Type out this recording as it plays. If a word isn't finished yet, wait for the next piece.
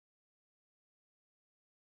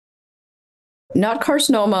NUT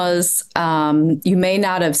carcinomas, you may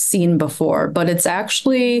not have seen before, but it's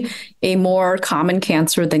actually a more common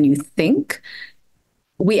cancer than you think.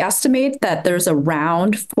 We estimate that there's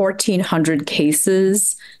around 1,400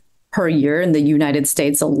 cases per year in the United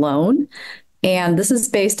States alone. And this is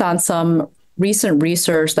based on some recent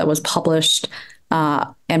research that was published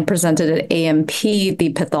and presented at AMP,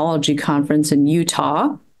 the pathology conference in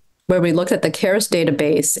Utah, where we looked at the CARIS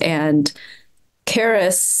database. And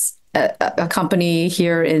CARIS, a company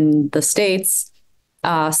here in the States,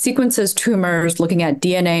 sequences tumors looking at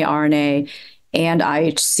DNA, RNA, and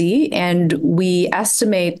IHC. And we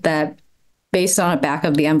estimate that based on a back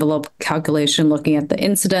of the envelope calculation, looking at the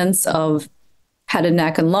incidence of head and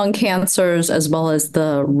neck and lung cancers, as well as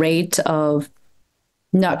the rate of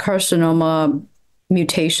NUT carcinoma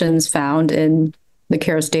mutations found in the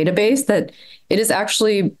CARIS database, that it is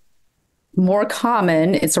actually more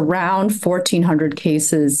common. It's around 1,400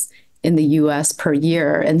 cases in the US per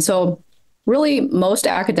year. And so really most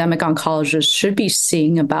academic oncologists should be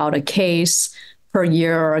seeing about a case per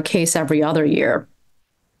year or a case every other year.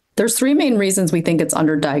 There's three main reasons we think it's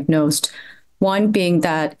underdiagnosed. One being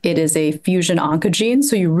that it is a fusion oncogene,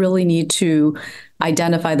 so you really need to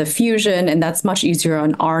identify the fusion, and that's much easier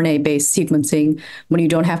on RNA-based sequencing when you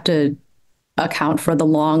don't have to account for the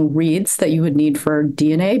long reads that you would need for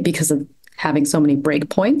DNA because of having so many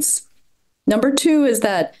breakpoints. Number two is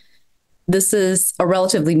that this is a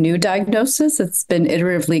relatively new diagnosis. It's been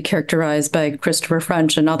iteratively characterized by Christopher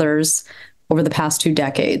French and others over the past 2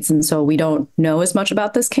 decades, and so we don't know as much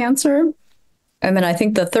about this cancer. And then I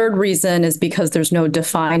think the third reason is because there's no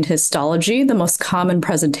defined histology. The most common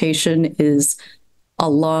presentation is a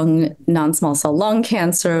lung, non-small cell lung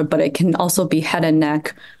cancer, but it can also be head and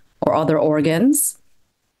neck or other organs.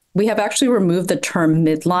 We have actually removed the term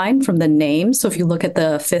midline from the name. So if you look at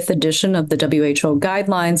the 5th edition of the WHO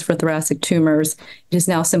guidelines for thoracic tumors, it is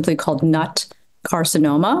now simply called NUT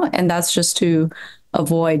carcinoma, and that's just to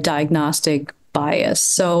avoid diagnostic bias.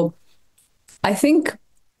 So I think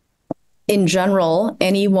in general,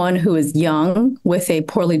 anyone who is young with a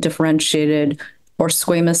poorly differentiated or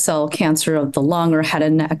squamous cell cancer of the lung or head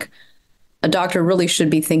and neck, a doctor really should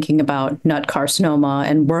be thinking about NUT carcinoma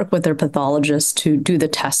and work with their pathologist to do the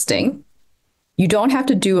testing. You don't have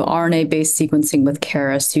to do RNA-based sequencing with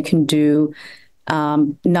CARIS. You can do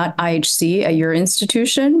NUT IHC at your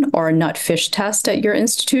institution or a NUT FISH test at your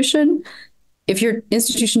institution. If your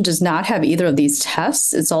institution does not have either of these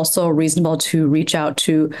tests, it's also reasonable to reach out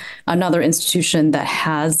to another institution that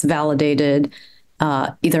has validated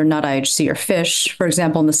either NUT IHC or FISH. For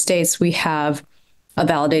example, in the States, we have a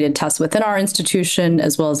validated test within our institution,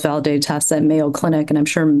 as well as validated tests at Mayo Clinic, and I'm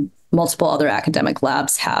sure multiple other academic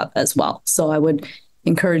labs have as well. So I would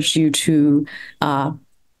encourage you to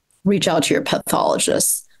reach out to your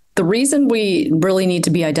pathologist. The reason we really need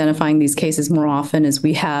to be identifying these cases more often is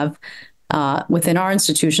we have within our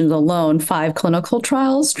institutions alone 5 clinical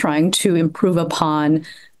trials trying to improve upon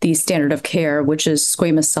the standard of care, which is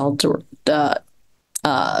squamous cell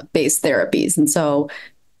based therapies. And so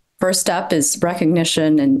first step is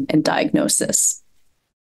recognition and diagnosis.